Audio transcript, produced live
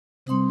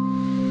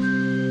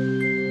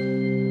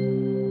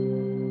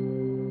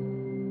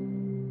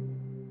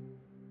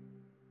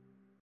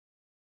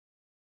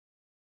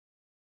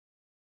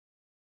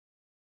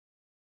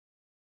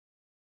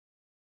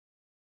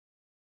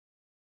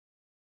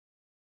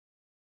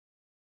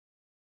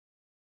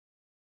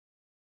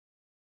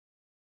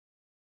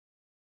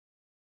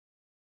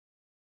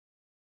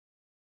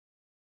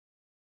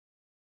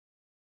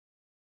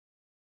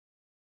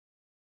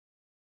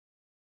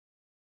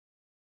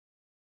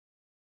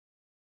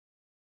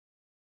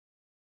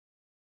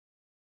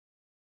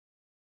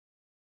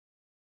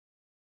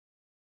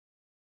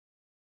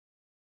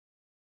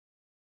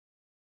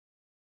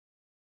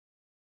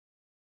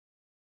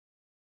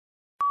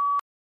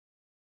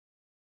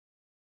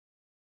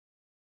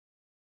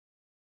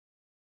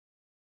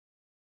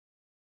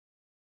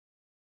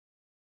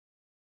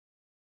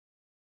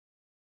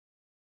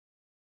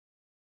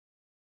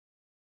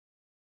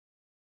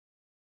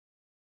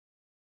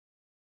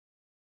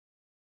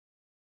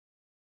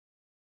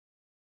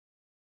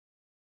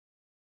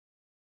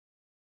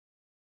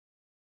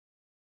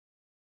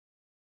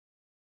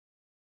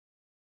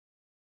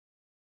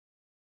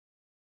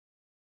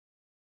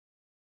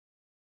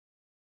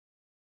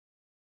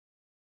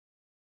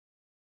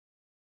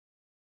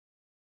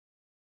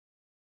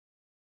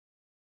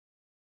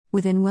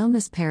Within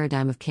wellness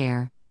paradigm of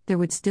care, there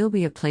would still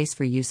be a place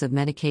for use of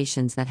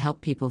medications that help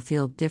people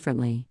feel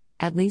differently,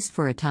 at least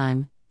for a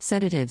time,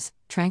 sedatives,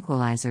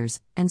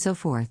 tranquilizers, and so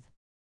forth.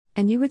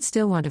 And you would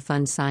still want to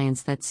fund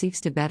science that seeks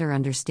to better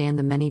understand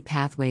the many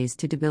pathways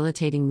to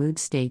debilitating mood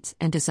states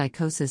and to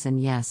psychosis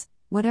and yes,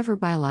 whatever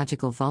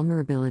biological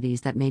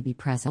vulnerabilities that may be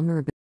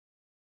present.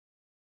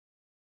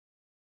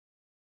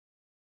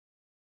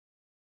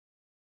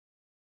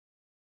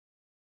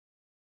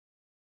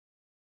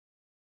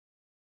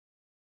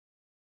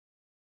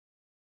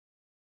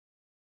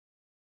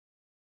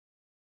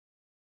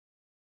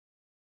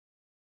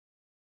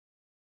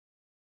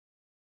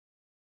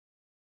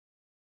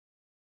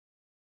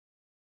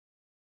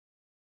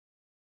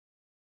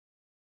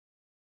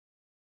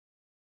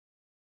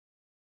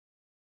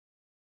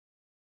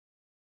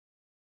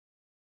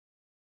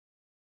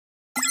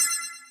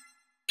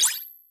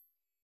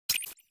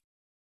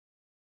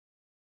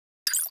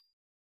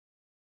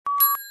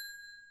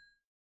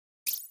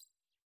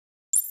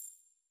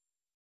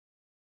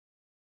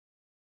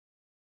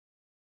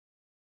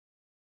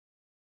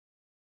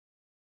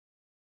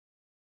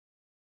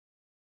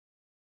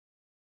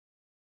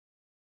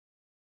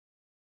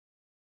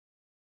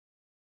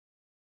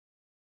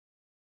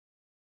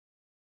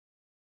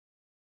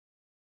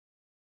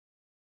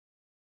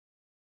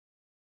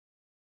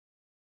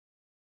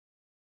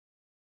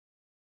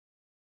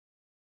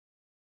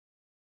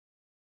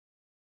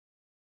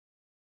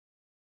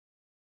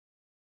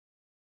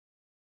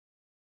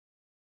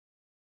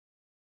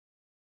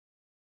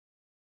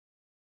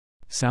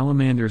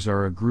 Salamanders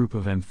are a group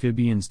of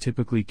amphibians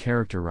typically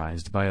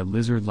characterized by a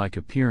lizard-like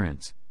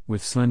appearance,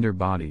 with slender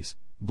bodies,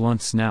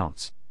 blunt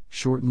snouts,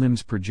 short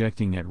limbs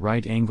projecting at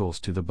right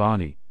angles to the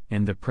body,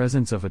 and the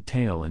presence of a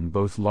tail in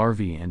both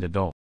larvae and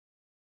adult.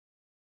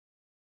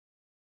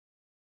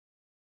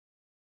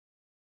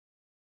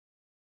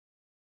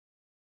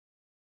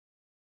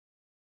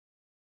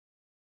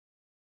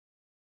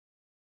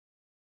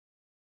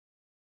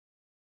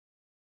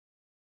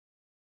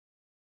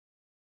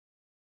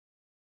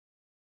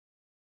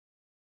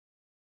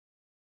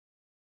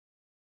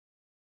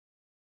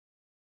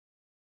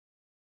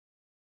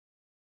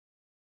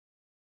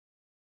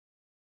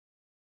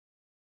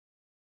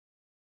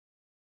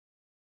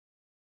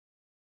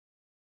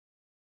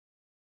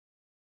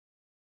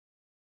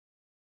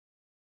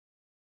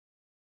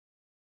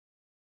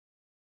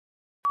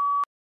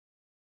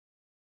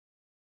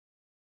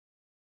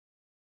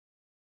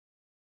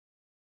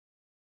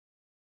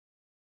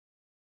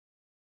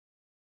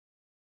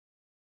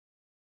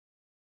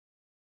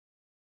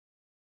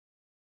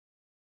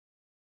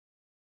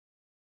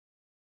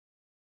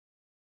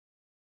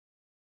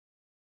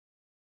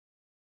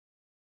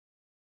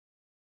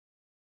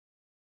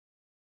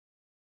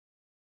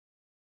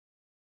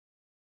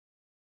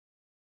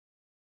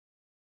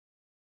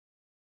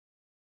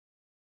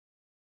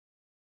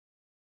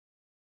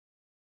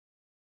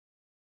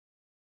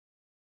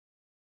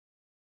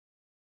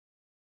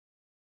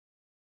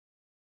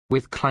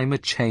 With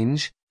climate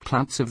change,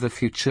 plants of the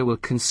future will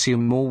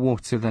consume more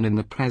water than in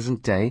the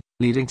present day,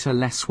 leading to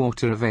less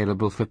water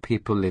available for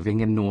people living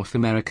in North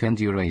America and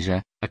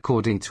Eurasia,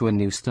 according to a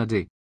new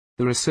study.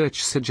 The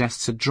research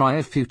suggests a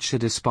drier future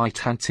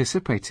despite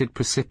anticipated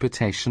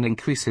precipitation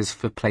increases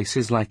for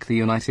places like the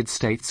United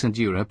States and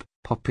Europe,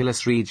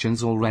 populous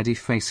regions already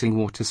facing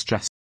water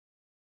stress.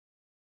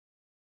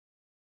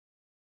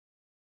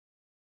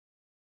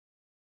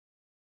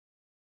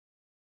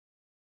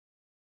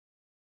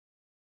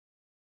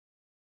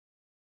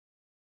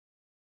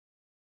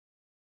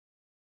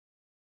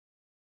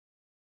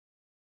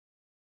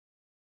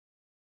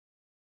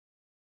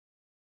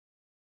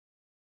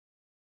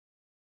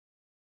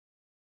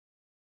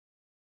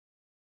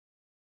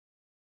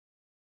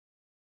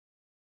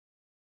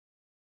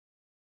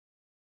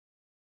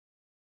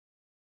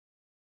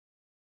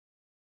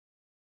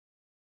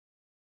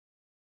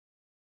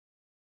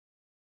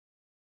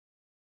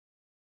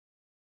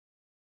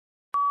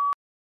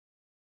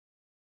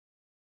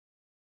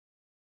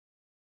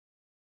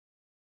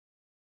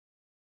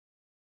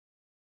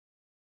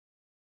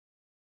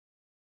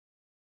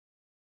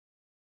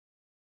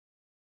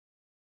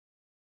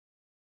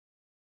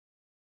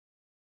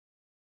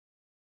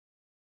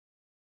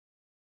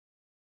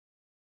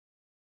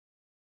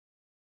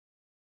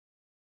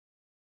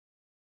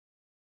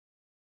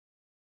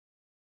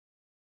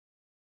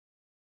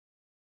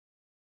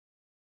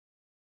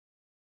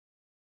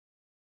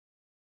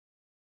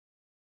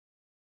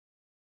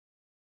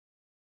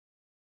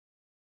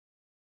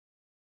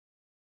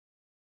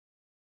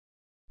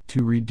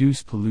 To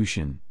reduce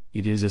pollution,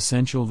 it is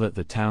essential that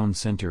the town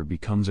center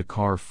becomes a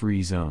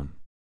car-free zone.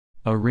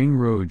 A ring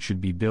road should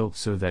be built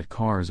so that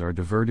cars are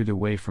diverted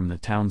away from the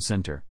town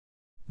center.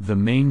 The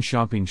main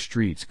shopping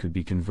streets could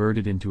be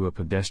converted into a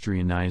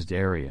pedestrianized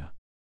area.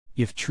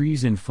 If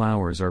trees and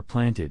flowers are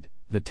planted,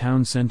 the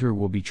town center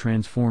will be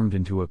transformed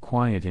into a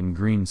quiet and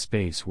green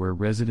space where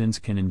residents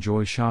can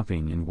enjoy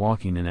shopping and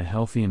walking in a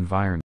healthy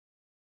environment.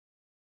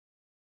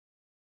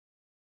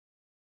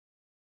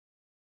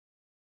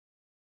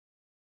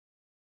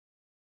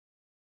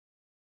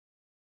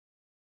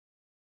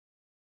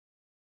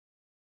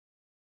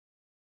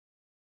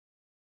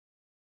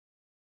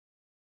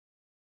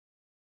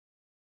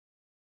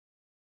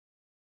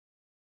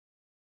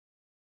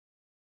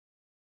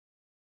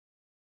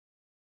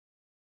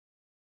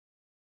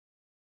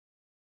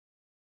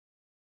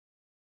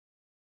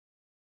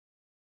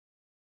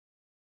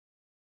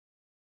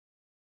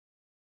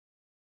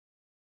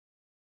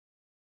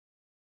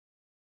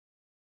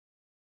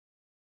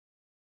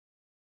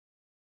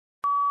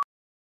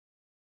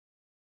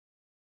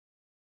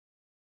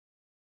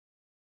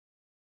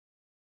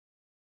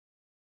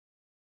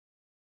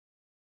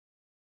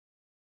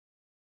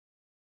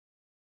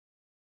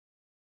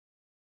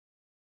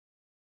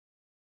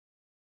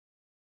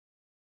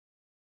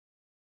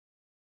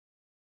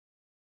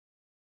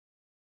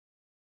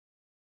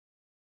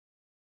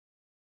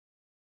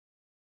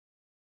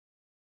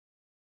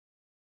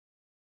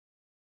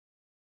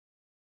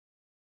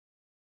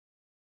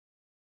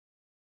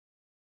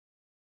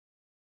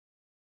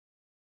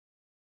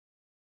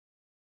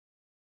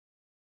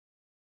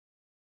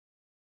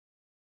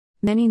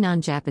 Many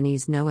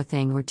non-Japanese know a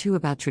thing or two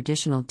about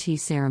traditional tea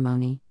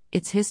ceremony,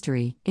 its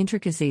history,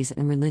 intricacies,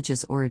 and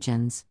religious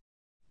origins.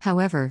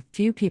 However,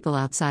 few people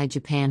outside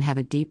Japan have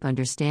a deep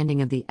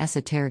understanding of the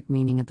esoteric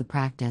meaning of the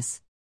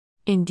practice.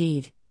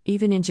 Indeed,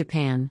 even in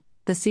Japan,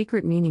 the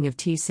secret meaning of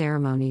tea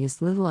ceremony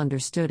is little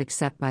understood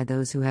except by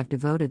those who have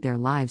devoted their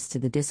lives to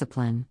the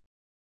discipline.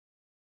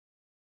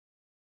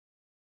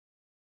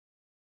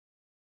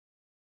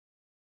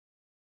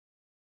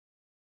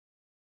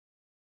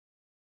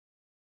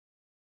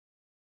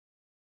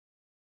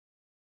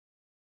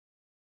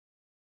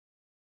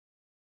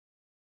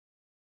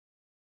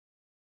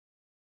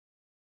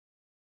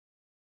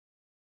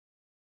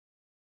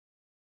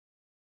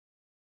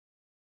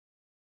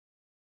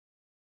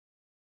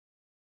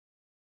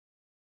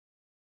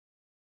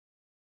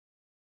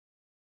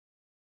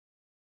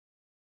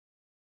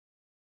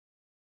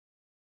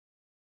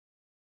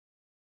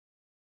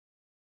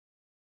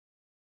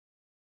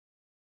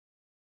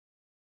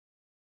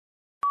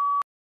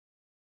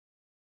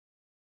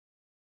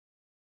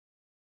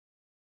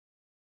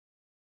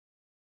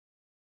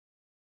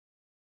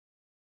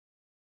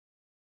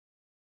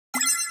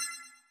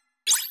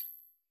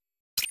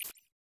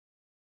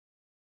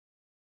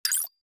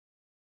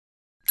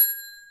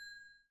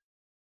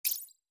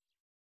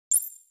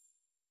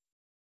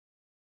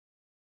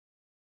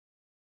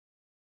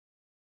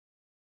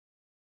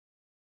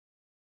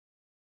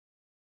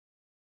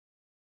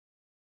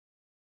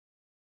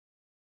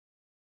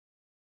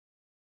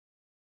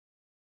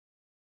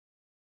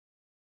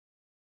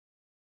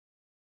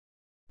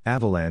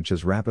 Avalanche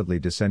is rapidly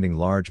descending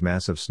large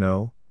mass of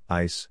snow,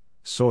 ice,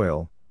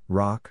 soil,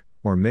 rock,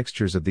 or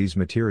mixtures of these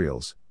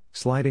materials,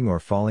 sliding or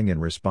falling in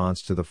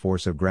response to the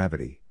force of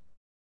gravity.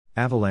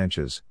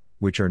 Avalanches,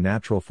 which are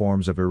natural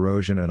forms of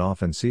erosion and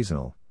often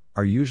seasonal,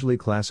 are usually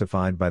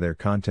classified by their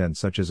content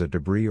such as a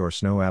debris or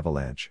snow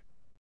avalanche.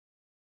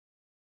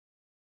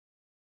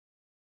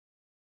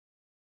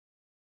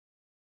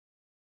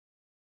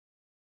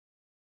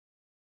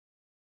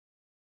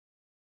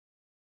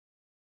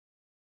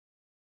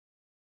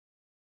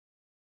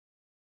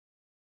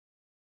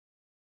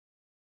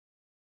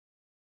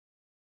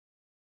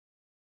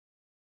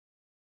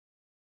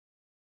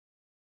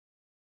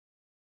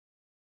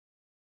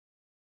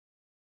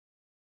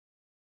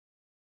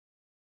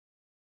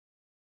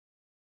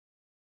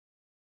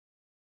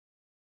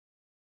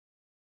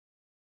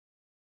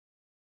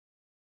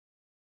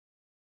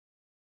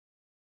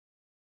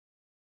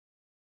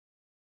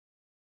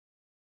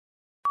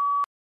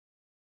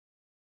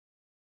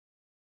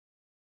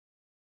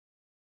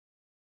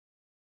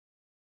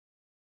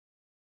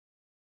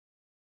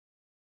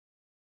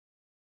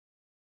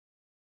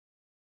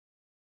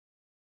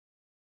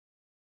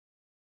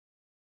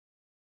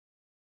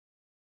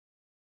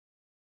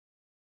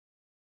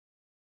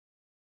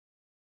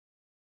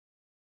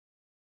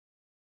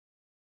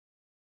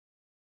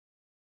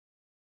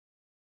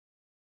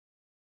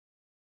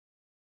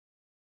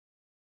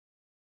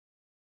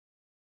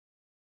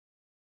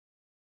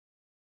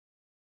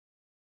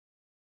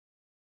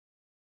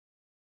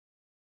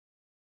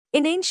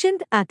 In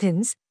ancient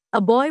Athens,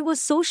 a boy was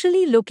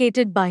socially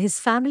located by his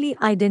family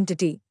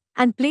identity,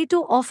 and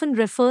Plato often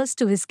refers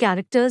to his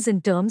characters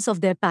in terms of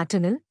their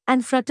paternal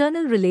and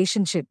fraternal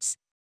relationships.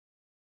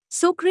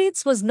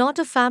 Socrates was not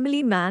a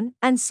family man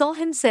and saw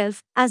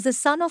himself as the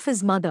son of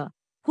his mother,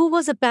 who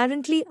was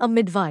apparently a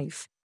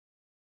midwife.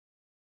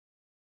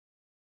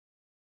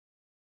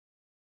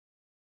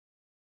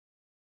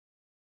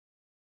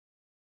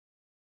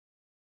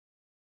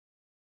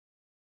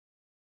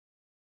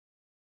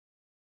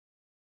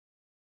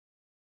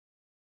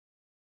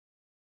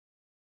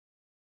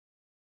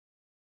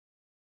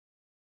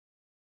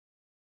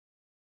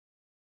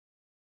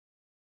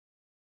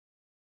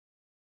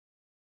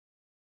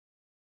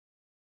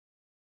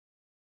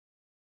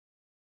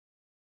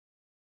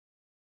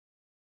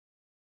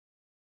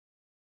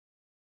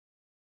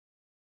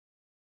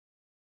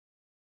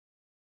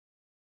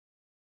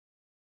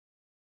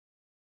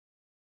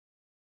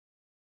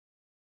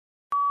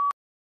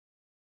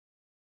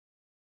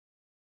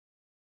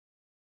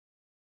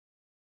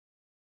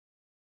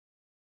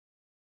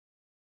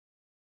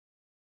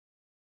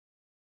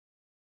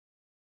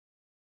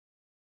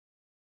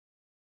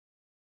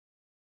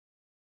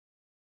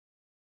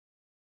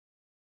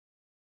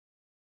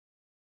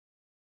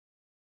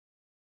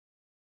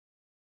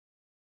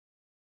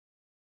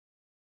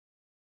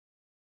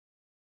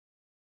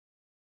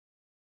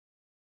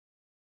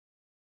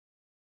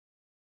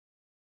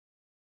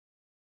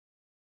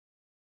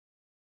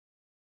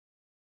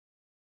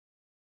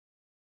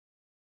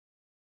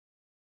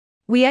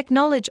 We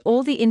acknowledge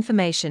all the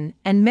information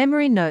and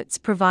memory notes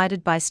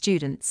provided by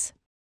students.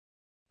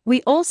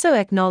 We also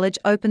acknowledge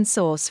open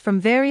source from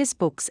various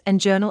books and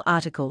journal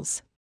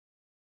articles.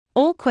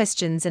 All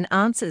questions and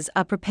answers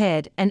are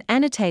prepared and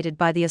annotated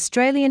by the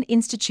Australian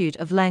Institute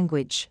of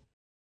Language.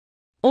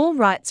 All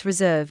rights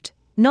reserved,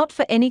 not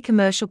for any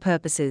commercial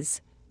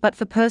purposes, but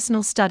for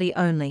personal study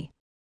only.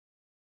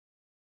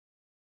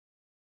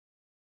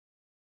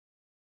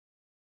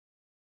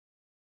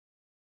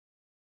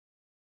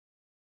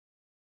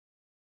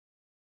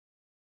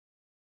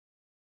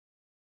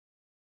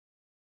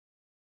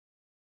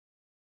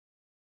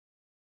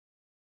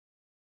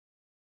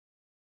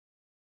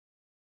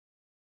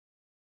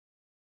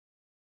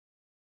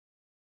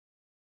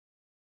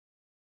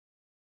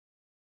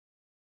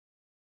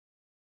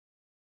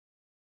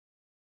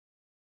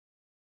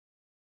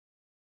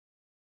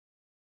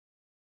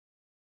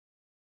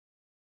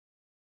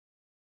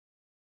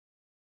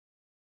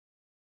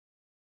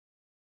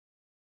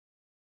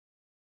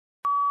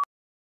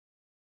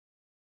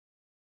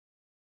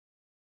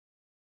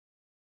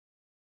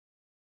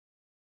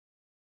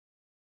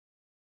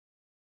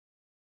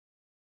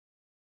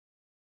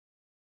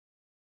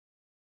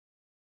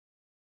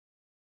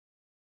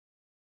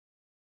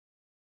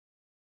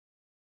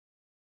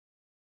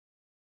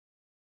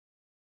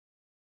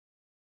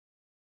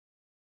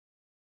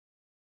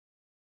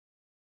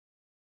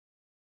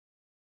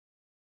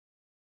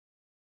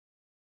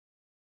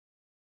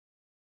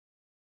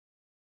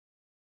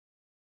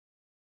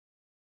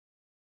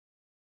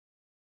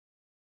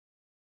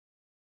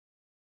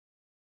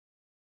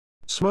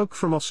 Smoke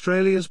from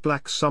Australia's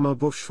Black Summer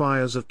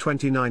bushfires of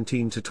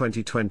 2019 to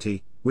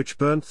 2020, which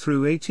burnt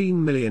through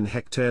 18 million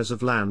hectares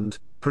of land,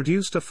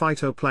 produced a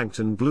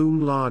phytoplankton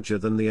bloom larger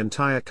than the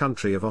entire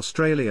country of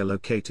Australia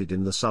located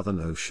in the Southern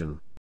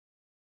Ocean.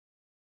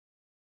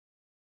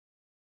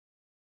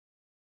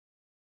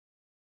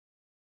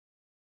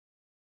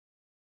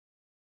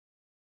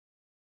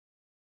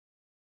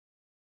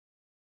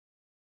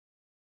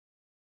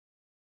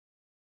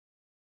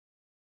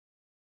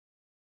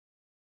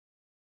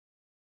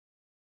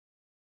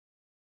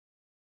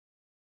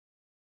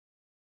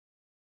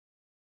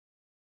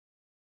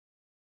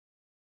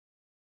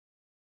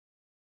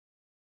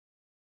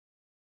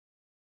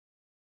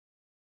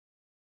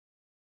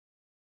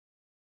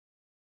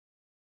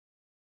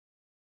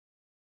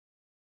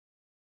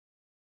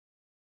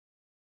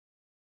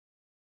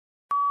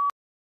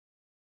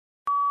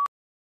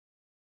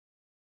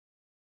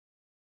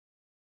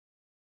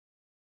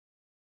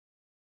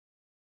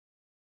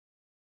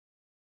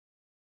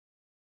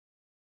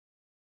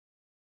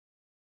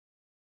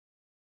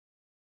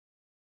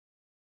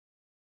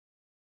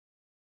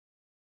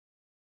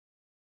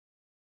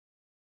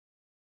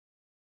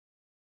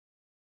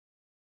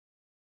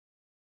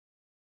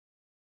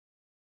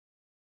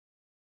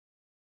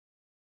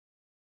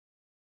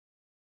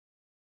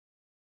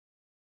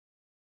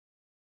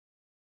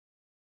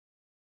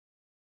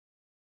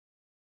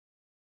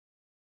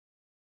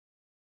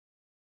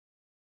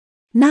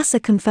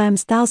 NASA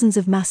confirms thousands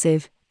of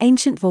massive,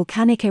 ancient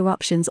volcanic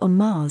eruptions on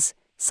Mars.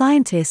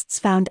 Scientists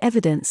found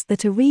evidence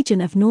that a region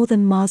of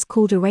northern Mars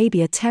called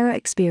Arabia Terra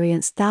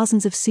experienced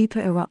thousands of super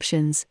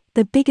eruptions,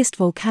 the biggest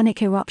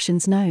volcanic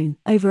eruptions known,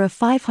 over a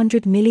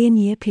 500 million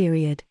year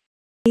period.